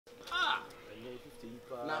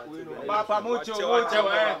Papa mucho.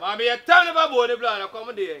 Mami ya tani ba bone bla na kwa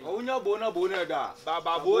mde. Onya bona da.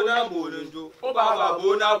 Baba bona njo. O baba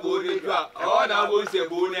bona njo. O na bo se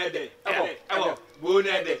bone de. Ebo.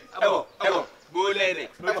 Bone de. Ebo. Bone de.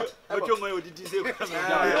 Mecho mo odidi se kwa me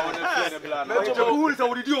da. Mecho mo hu se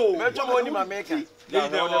odidi o. Mecho mo ni mameka. Ni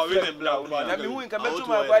de mo we ne bla. Na mi hu nka mecho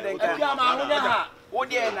mo agba de nka. Afia ma hu de ha. Wo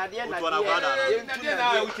de na de. Na de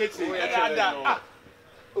na uketse. Ada.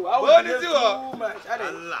 What is it? Allah.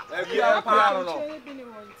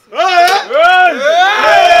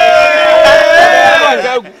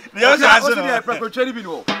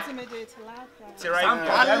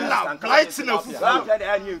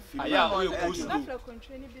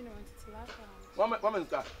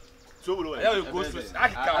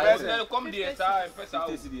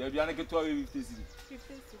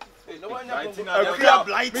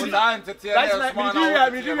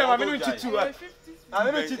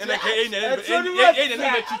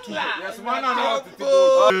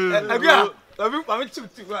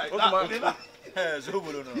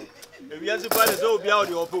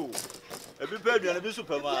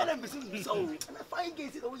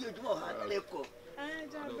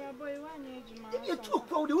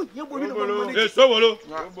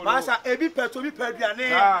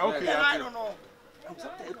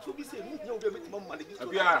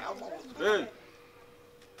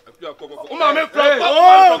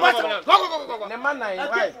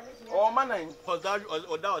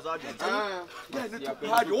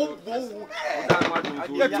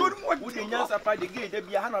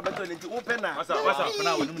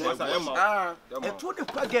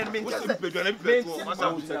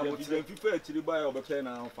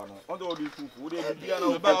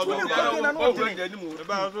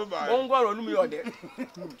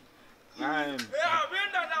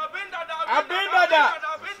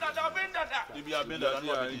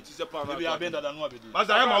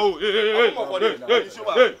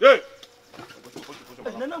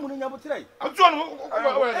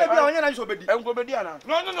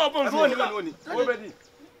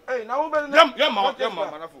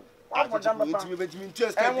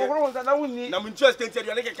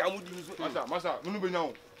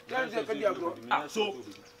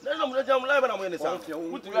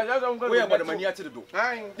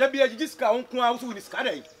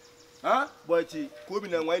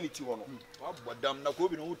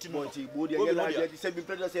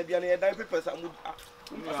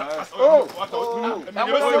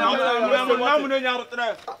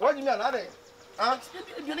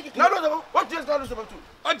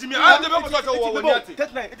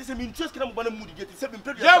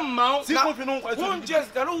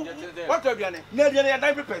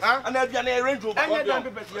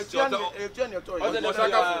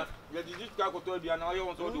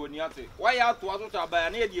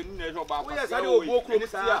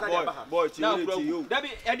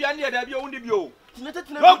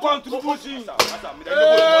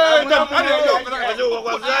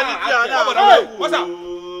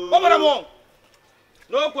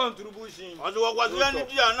 No contribution. I was learning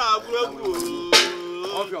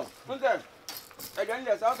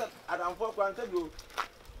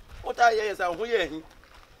what I hear is I'm here.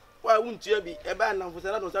 Why won't you be a band of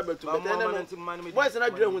Sarah Sabat? Why is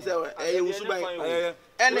not doing so? I was by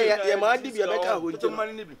and might be a better with your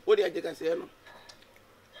money. What do you say?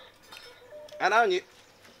 And I knew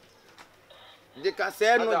the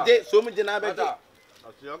Casano did so much in our better.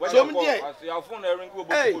 So many days.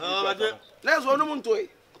 Hey, let's run to it.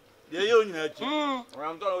 The union.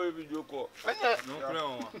 I'm done with your call.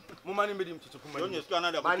 Money made him to come in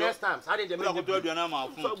Canada. By next time, I didn't know to be an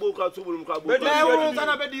amount. But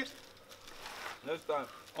next time.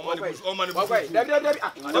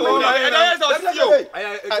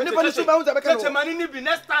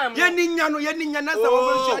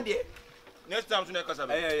 Next time to next time.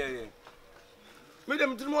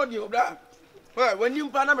 Madam Timodio, well, when you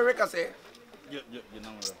pan America say, you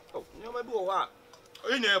know, oh, you may go what?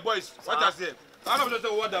 In your boys, what I said. I don't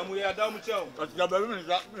know what we are down with you. But the baby is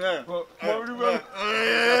up there.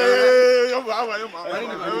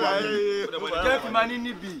 Money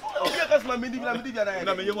need be. Okay, that's my mini. Yeah.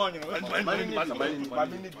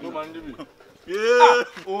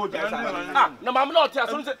 Oh, no, I'm not.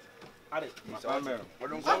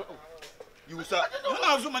 You sir, you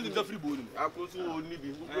have so many free bone. I go so only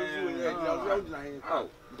be.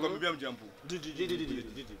 Come be jump.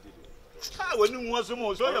 When you want some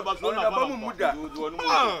more, so about one muda.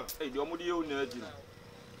 Hey, the omudi you know.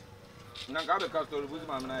 Nanga ka story with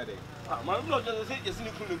my night. I'm not just say yes,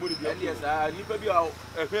 you couldn't be. Yes, I need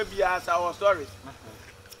be as our stories.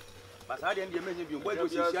 But I didn't mention you. Why do you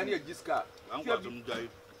see any discard? I'm going to die.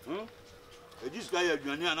 this guy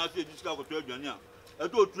aduane ana say this guy ko to aduane a e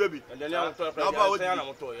to otuabi aduane a to pra ya say na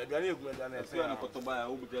moto aduane egum aduane say na koto ba ya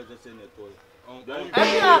obi tell say na to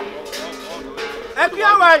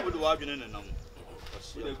Akua wai o do adwene ne nam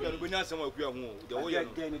ile ko no nya asem akua ho de wo ye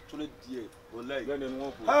no ni tole die wallahi gane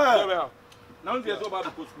no ko now we so about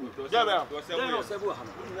to go school yeah man to say we say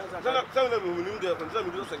na mu ni de ko say mi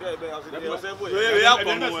do say guy be as dey say boy we ya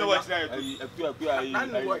ko no akua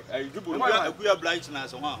jubu akua blind na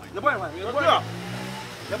so ha the boy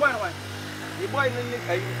the boy na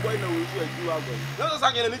we do aju ago no say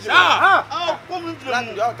say ni jima come in plan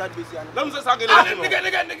you out be see ana let me say say ni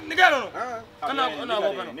nigga no kana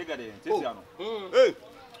wo kana nigga de tisi ano eh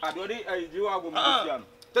adori aju ago mu tisi ano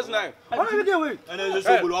that's nice. How are you doing? And then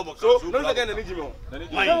so go up. So no say again ni jima. Tell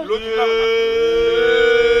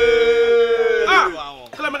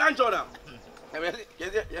me kan choda.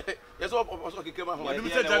 Yes so kike ma ho. Ni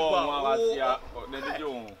say jack ba. Na de jo.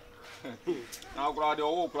 Na kura de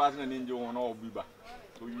o class na ninja ho na obiba.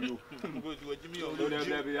 So you go to Jimmy o.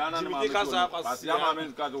 There be ana ma. But ya ma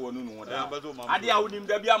men ka zo wonu nu. Ade a wonim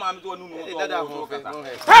da bia ma me zo wonu nu.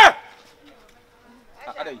 Hey!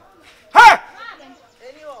 Adai. Hey!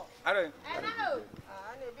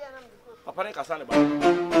 Papa nigga kasane ba.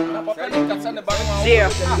 Papa nigga kasane ba.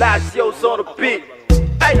 Yeah, last year's on the beat.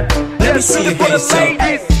 Hey, let me see your hands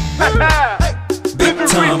up. Big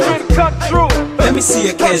time. Let me see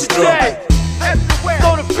your cash drop.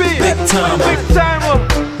 Big time.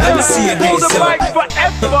 Let me see your hands up.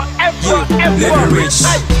 Yeah, living rich.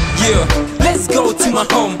 Yeah, let's go to my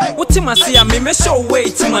home. What time I see I me show way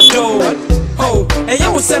to my door. Oh, and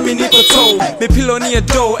you will send me need to tow. Me pillow near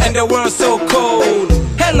door and the world so cold.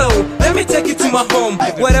 Hello, let me take you to my home.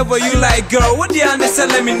 Whatever you like, girl, what the answer,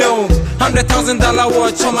 let me know. $100,000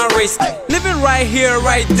 watch on my wrist. Living right here,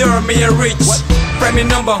 right there, me a rich. Prime me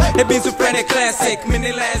number, it been to friend a classic.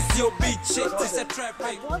 Mini last, your beach, it's a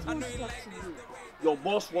traffic. I know you like this. Your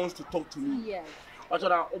boss wants to talk to me. Yes. What's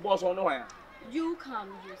that? Oh, boss, on where? You come,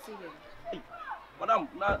 you see him. Madam,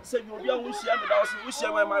 now say you be on wish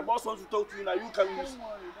here, my boss wants to talk to you now. You can use. Don't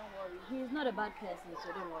worry. He's not a bad person,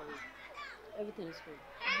 so don't worry. Everything is good.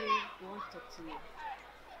 We want to talk to you.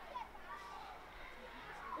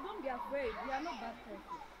 So don't be afraid. We are not bad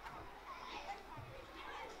person.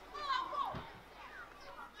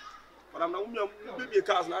 Madam, now we be a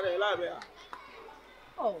cars now. They lie there.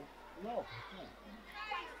 Oh. No.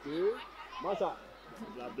 Master.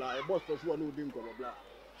 Blah blah. A boss for sure no drink blah blah.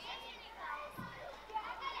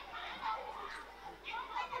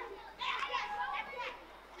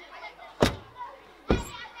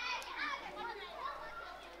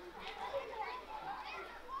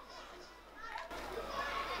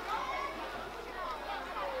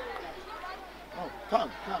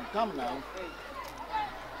 Come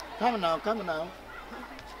now.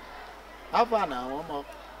 How far now, Momaa?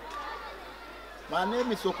 My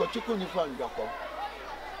name is Cconfion from Joko.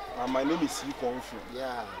 And my name is Cconfion.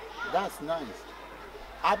 Yeah, that's nice.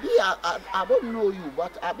 Abi, I don't know you,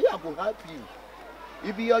 but Abi, I will help you.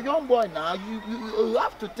 If you're a young boy now, you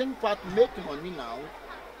have to think about making money now.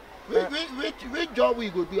 Which job we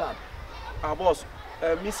go do? Boss,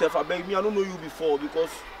 myself, I beg me, I don't know you before because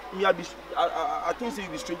me, I think you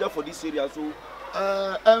be stranger for this area, so.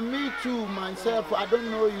 Me too, myself, I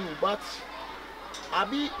don't know you, but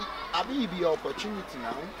Abi be your opportunity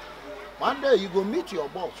now. One day you go meet your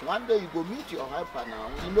boss, one day you go meet your helper now.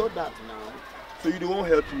 You know that now. So you don't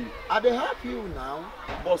help me? I dey help you now.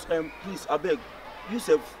 Boss, please, I beg.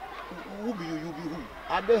 Yourself, who be you? You be who?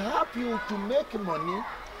 I dey help you to make money.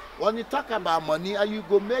 When you talk about money, you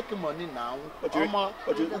go make money now.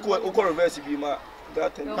 Who reverse be my?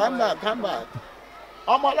 Come back.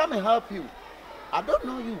 Omo, let me help you. I don't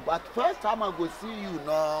know you, but first time I go see you,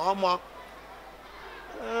 no, Omo.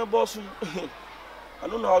 Boss, I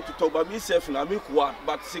don't know how to talk, but myself now make what?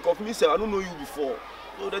 But sake of myself, I don't know you before.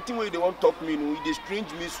 So the thing where they want to talk me, no, they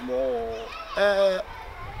strange me small.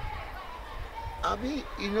 Abi,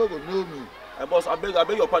 you know me. Boss, I beg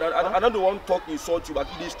your pardon. I don't want to talk insult you, but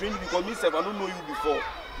it is strange because myself, I don't know you before.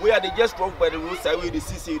 Where they just walk by the roadside where they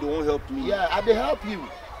see they won't help me. Yeah, I dey help you.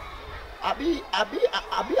 Abi,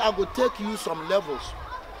 I go take you some levels.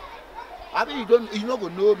 Abi, you not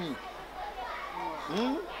gonna know me.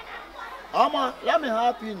 Omo, let me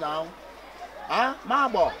help you now. My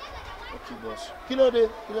boy. Okay, boss. Kilo de.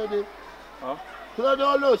 Huh? Kilo de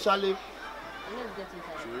olo, Charlie. Let's get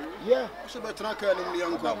inside. Yeah.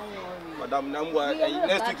 Madam, next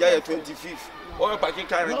week I 25th. All packing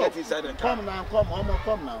car and get inside the car. Come now, Omo,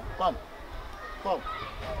 come now. Come.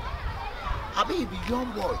 Abi, you be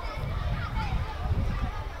young boy.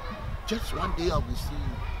 Just one day I will see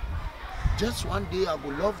you. Just one day I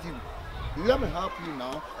will love you. Let me help you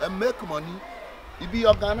now and make money. You be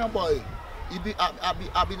your Ghana boy. You be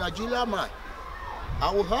I be Nigeria man.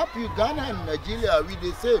 I will help you. Ghana and Nigeria we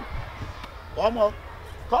the same.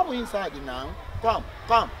 Come inside now. Come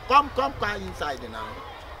inside now.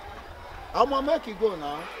 I'm gonna make you go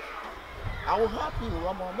now. I will help you.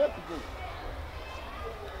 I'm gonna make you go.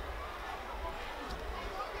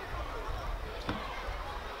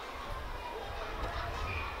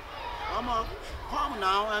 Come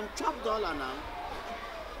now and chop dollar now.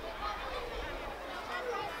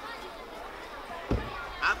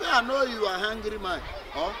 I know you are hungry man.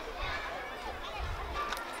 Huh?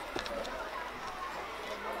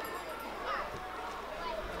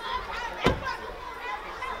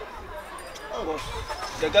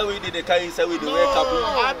 The guy we did the car inside with the red cap.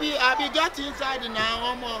 I be get inside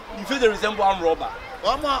now. You feel the resemble arm robber.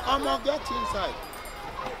 Get inside.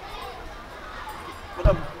 But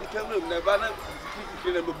the camera never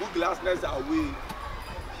the book last night away.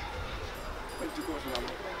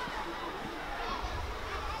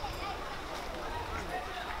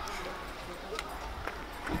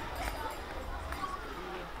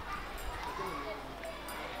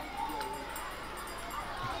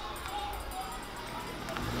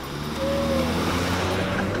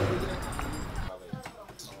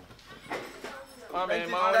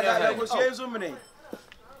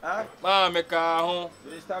 Mama home.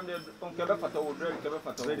 This time they don't care about the drink, care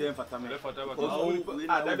about the radio for time.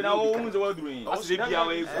 They've been all doing. I see the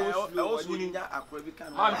away. I was winning that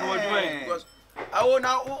Aquabican. I'm doing because I will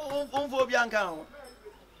now for Bianca.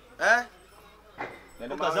 Eh?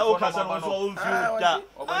 Because I will pass on so old that.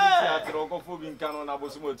 Or for being canon, I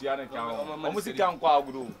was more Tiana count. Almost a count quite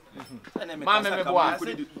good. Mamma,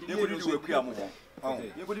 you would do a queer move.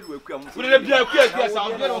 You would do a queer move.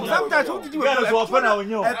 Sometimes what did you get as often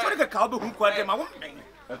now? I told the cowboy who quite my woman.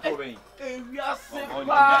 I'll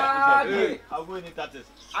go in it.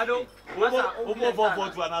 I don't.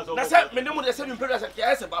 That's it. Minimum the same imperial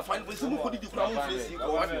yes about finding with some who did you come from.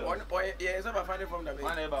 Yes, I'm finding from the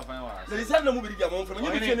man. There is no movie from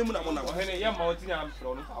you.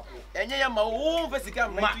 And yeah, my own physical,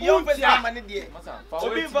 my own physical money, dear. So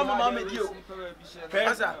be from mamma, you.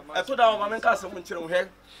 I told our mamma castle when you here.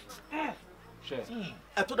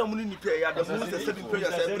 I told them we pay at the moment the same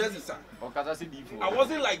prayers. I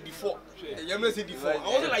wasn't like before. You must say before. I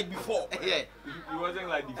wasn't like before. Yeah. You wasn't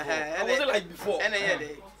like before. I wasn't like before. And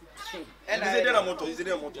I said a motor. Is it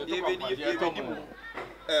a motor?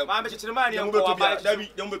 I'm to the man. Don't go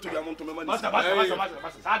to the mountain. I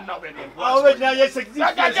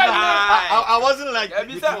wasn't like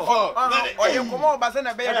before.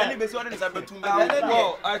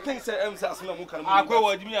 I think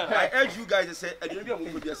I urge you guys to say, I didn't be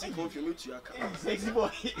able to see Cconfion. Sexy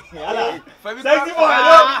boy.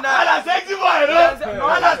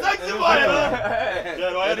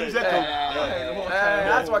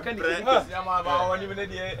 That's what can do.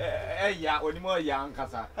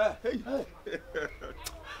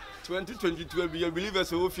 2022 be a believer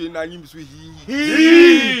so feel na him so he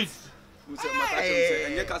say mata say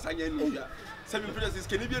enye kasa nya nu ya say me president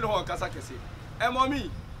can be no kasa kese e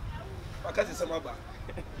mommy akase say maba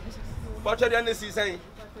but there na see say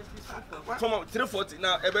come on 340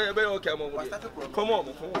 now ebe okay mom come on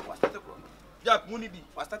Jack Munidi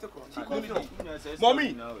was started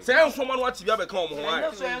Mommy say someone what you have come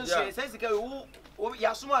home say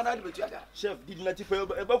Yasuma na de betuaga chef did not pay e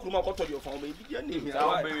ba kuruma ko to your phone be dia name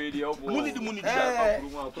ya Munidi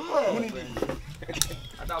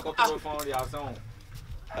ada ko to phone ya son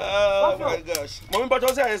oh my gosh mommy but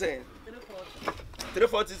what say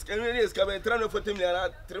 340 is coming 340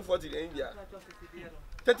 million 340 in India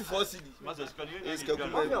 34 CD. Is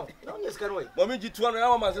Mommy G 200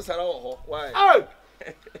 na ma se sara ho. Why?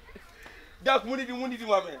 Jack Munidi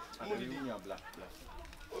mama. Munidi nya black.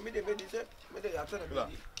 O me de ya tell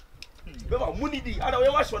me. Beba Munidi, ada we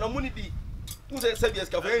wa so na Munidi. Who say service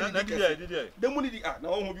ka for any did the Munidi na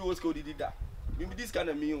won bi wo ska did that. Me this kind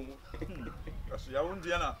of me o. So ya won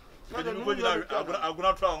dia na. Me de go gina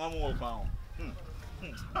aguna try on am wo fa.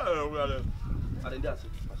 We are. I did that.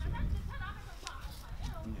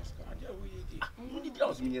 Munidi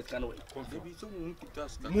was minutes can way.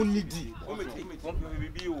 Munidi.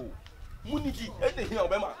 Munidi. Anything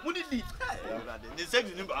Obama. Munidi. The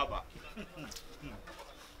sex in Baba.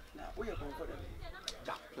 Now, we are going for them.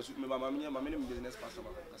 That's my name business pastor.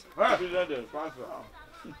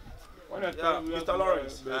 Mr.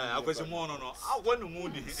 Lawrence. I was more no. I want to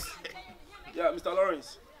move this. Yeah, Mr.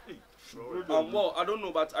 Lawrence. Well, I don't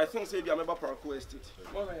know, but I think say I remember Parakou Estate.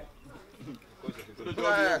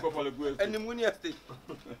 And the money estate.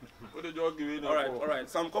 All right.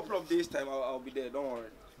 Some couple of days time I'll be there. Don't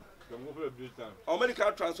worry. Our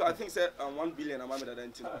medical transfer, I think, said 1 billion. I'm at that.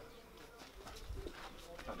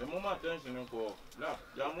 The Momaa attention for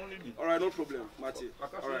all right, no problem, Mati.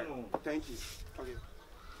 All right, thank you. Okay.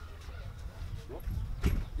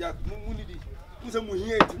 Yeah, Munidi. Who's a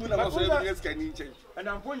Muhian? And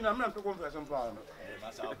I'm going to confess some power.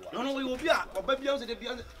 No, we will be out. But baby, I was at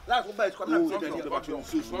the last one by coming from the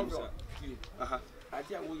I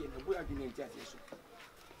tell you, we are doing it.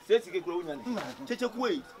 Says he grown and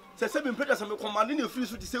Kyekyeku. Says 7 Peters and commanding your fees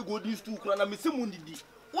to say good news to Kran and Miss Mundidi.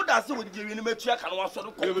 What does it with you in the matriarch and one sort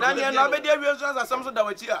of Nanny and Nobody as some sort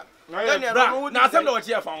of here? Now, some of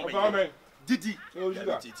here found. Didi.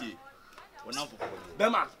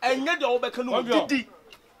 Bema, and yet the old Becano Didi.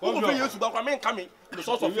 Who will use Bakaman coming? The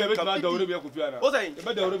source of your command. What's I?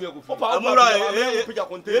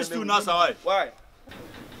 Yes, to Nasa. Why?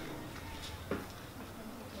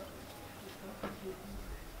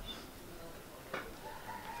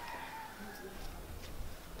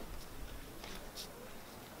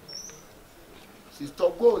 Sister,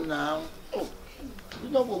 go now. Oh, you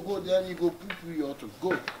don't go there and you go put you ought to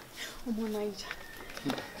go. Oh, Niger.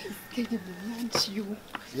 Can you manage you?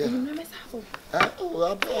 Yeah. You know,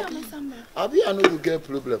 I'll be I know you get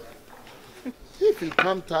problem. If you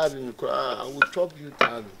come tired and you cry, I will chop you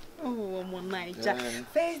tired. Oh, Niger.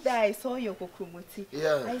 First day I saw your kokromoti.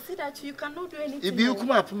 Yeah. I see that you cannot do anything. If you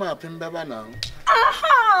come up in Baba now.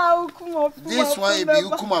 Aha! This one if you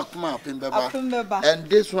come up in Baba. And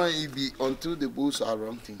this one if be until the bulls are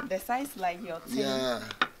rounding. The size like your thing. Yeah.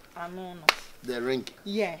 I know. The ring.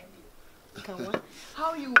 Yeah.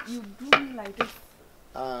 How you do me like this?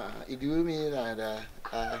 You do me like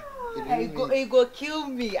that. You go kill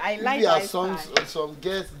me. I like that. Some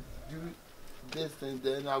girls do this thing,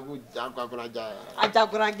 then I go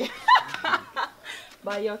Jagoraja.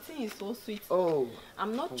 But your thing is so sweet. Oh.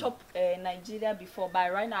 I'm not chop Nigeria before,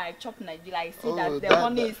 but right now I chop Nigeria. I see that the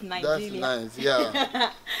honey is Nigeria. That's nice,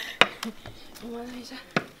 yeah.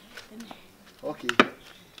 Okay.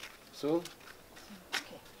 So,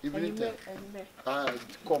 evening time.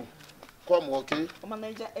 Come, okay?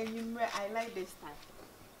 I like this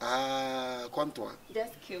time. Contour.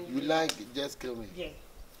 Just kill me. You like it, just kill me. Yeah.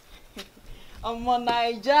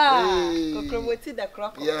 Niger. Kokromoti the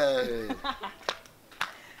crocodile. Yeah.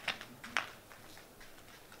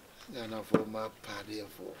 Yeah, now for my party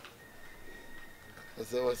for.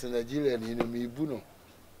 As I was in Nigerian, you know me, Buno.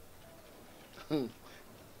 I'm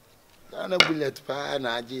a bullet pa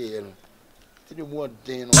Nigerian.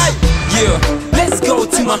 Yeah, let's go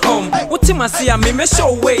to my home. What time I see I me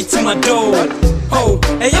show way to my door. Oh,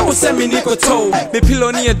 and you will send me Nico toe. Me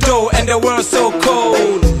pillow near door and the world so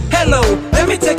cold. Hello, let me take